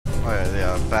Oh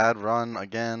yeah, bad run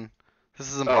again.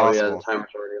 This is Oh yeah, the impossible.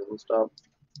 timer's already almost up.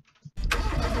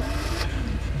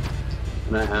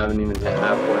 And I haven't even hit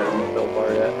halfway on the fill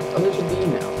bar yet. Oh, there's a B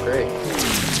now. Great.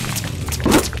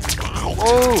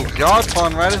 Oh, God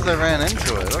pun right as I ran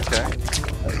into it. Okay.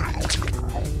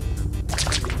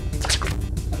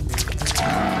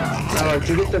 Oh, did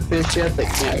you get the fish yet that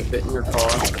can't fit in your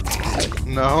car?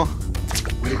 No.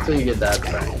 Wait till you get that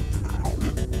thing.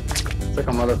 It's like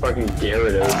a motherfucking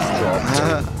Gyarados.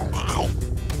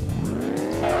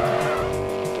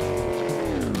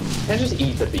 Can't just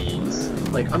eat the bees.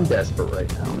 Like, I'm desperate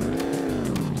right now.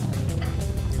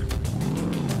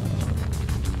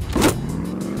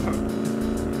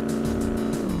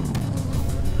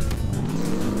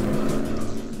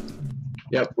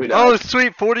 Yep, we died. Oh,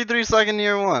 sweet. 43-second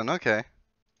year one. Okay.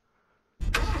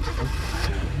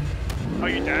 Oh,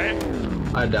 you died?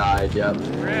 I died, yep.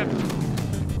 Rip.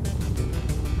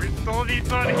 We still need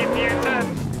someone to get to your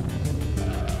 10.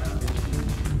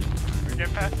 We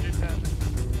get past your 10.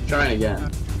 Trying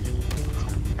again.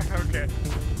 Okay.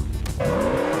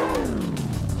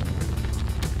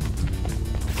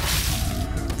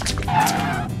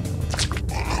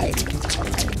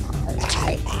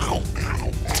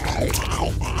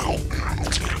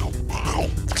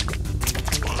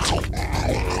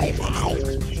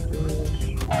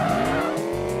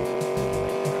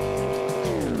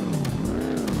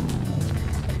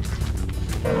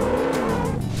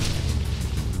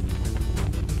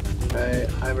 Okay,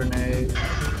 hibernate.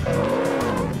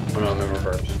 Oh no, I'm in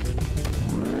reverse.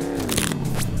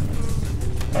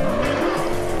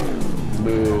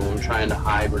 Boo, I'm trying to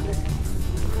hibernate.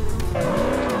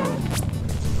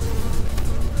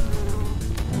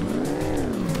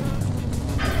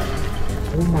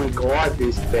 Oh my god,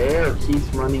 this bear keeps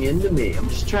running into me. I'm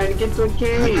just trying to get to a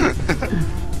cave.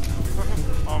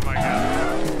 Oh my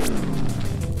god.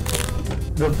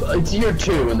 It's year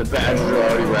 2 and the badgers are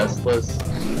already restless.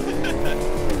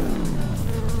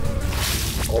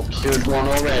 Oh, killed one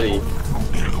already.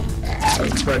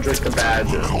 Frederick the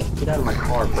badger. Get out of my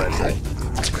car, Frederick.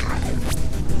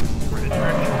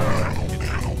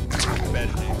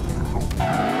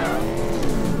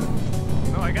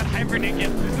 No, I got hibernate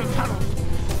yet. There's no tunnel.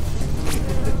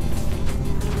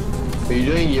 Are you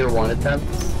doing year 1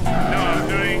 attempts? No, I'm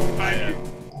doing 5.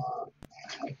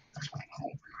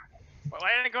 Well, I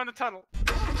didn't go in the tunnel. I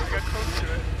got close to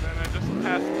it, and then I just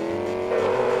passed it.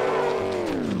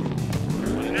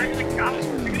 They're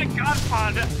gonna god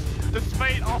pond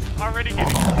despite already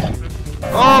getting close.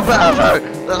 Oh, Badger!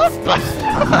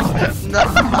 No!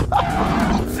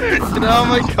 Get out of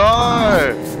my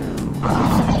car!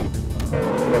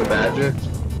 What a badger?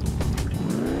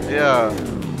 Yeah.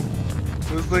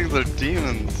 Those things are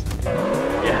demons.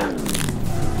 Yeah.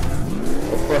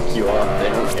 They'll fuck you up, they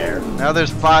don't care. Now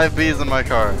there's 5 bees in my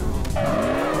car.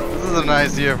 This is a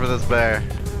nice year for this bear.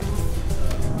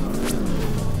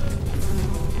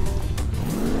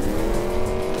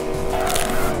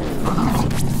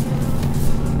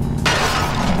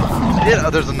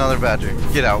 There's another badger.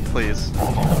 Get out, please.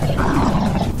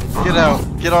 Get out.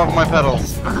 Get off my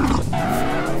pedals.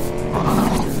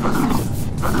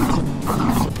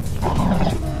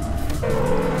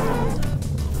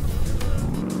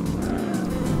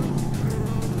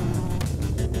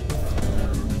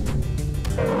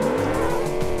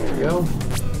 There you go.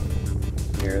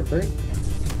 Year 3.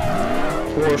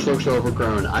 Forest looks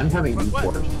overgrown. I'm having the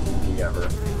worst week ever.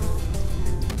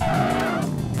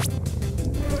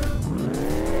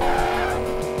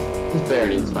 This bear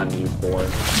needs to find a new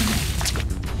forest.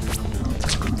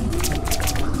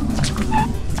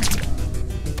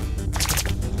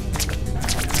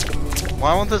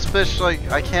 Why won't this fish,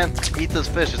 like, I can't eat this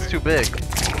fish, it's too big. Too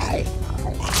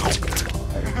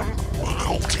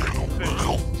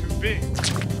big.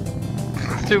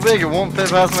 It's too big, it won't fit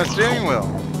past my steering wheel.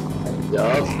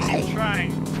 Yup. I'm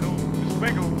trying. No, just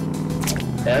wiggle.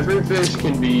 Every fish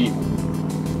can be.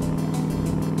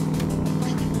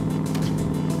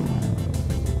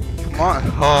 Come on.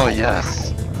 Oh,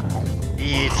 yes.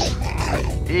 Eat.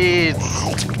 Eat.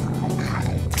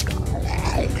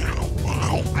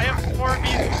 I have 4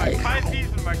 bees, 5 bees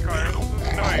in my car. This is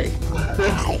annoying.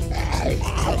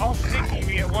 They're all stinking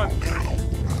me at once.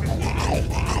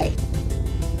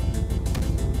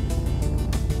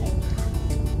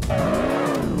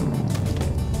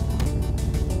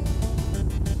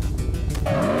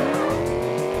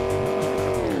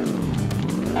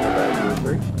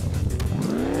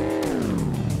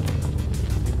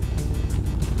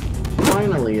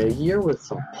 Finally, a year with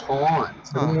some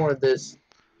ponds. No more of this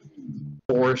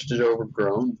forest is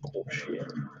overgrown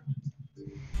bullshit.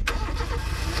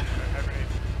 Hibernate.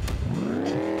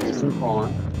 This and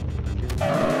pawn.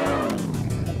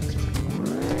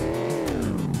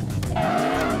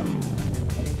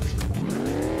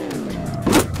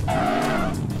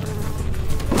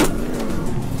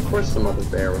 Of course some other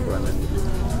bear would run into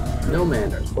you. No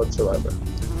manners whatsoever.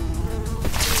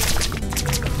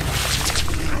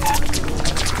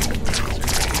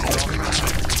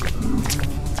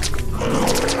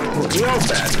 We all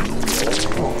bad.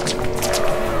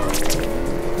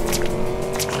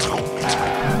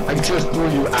 I just threw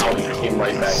you out and you came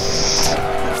right back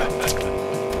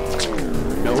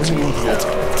in. No means no.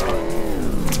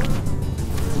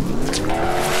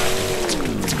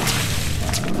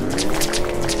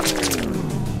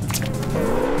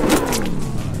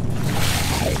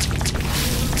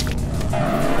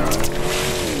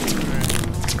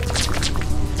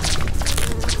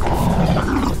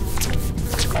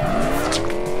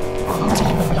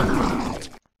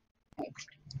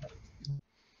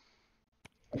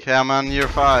 Okay, I'm on year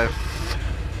 5.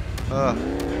 You're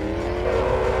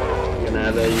gonna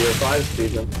have a year 5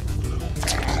 speedrun.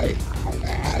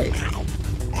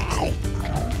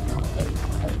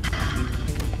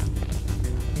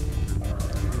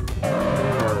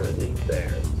 Early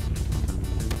bears.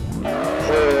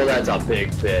 Oh, that's a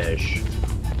big fish.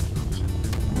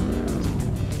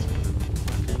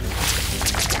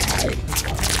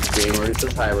 Gamer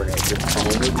just hibernate, just come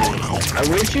with me. I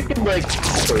wish you could like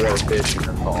store fish in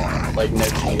your car, like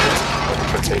next to you,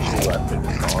 like the fish you left in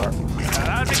your car.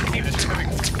 That would make me just having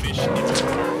fish in the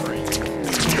car free.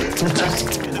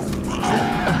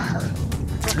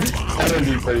 That would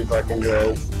be pretty fucking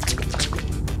gross.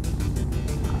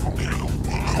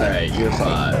 Alright, year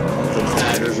 5. The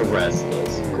Tigers are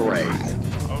restless. Great.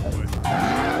 Hopefully.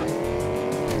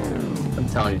 I'm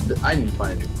telling you, I need to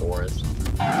find a new forest.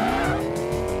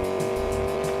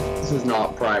 This is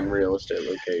not prime real estate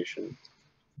location.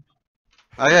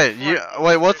 Okay,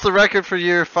 wait, what's the record for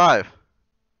year 5?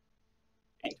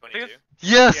 822?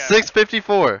 Yes, Yeah.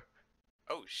 654.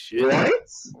 Oh shit. What?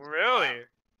 Really?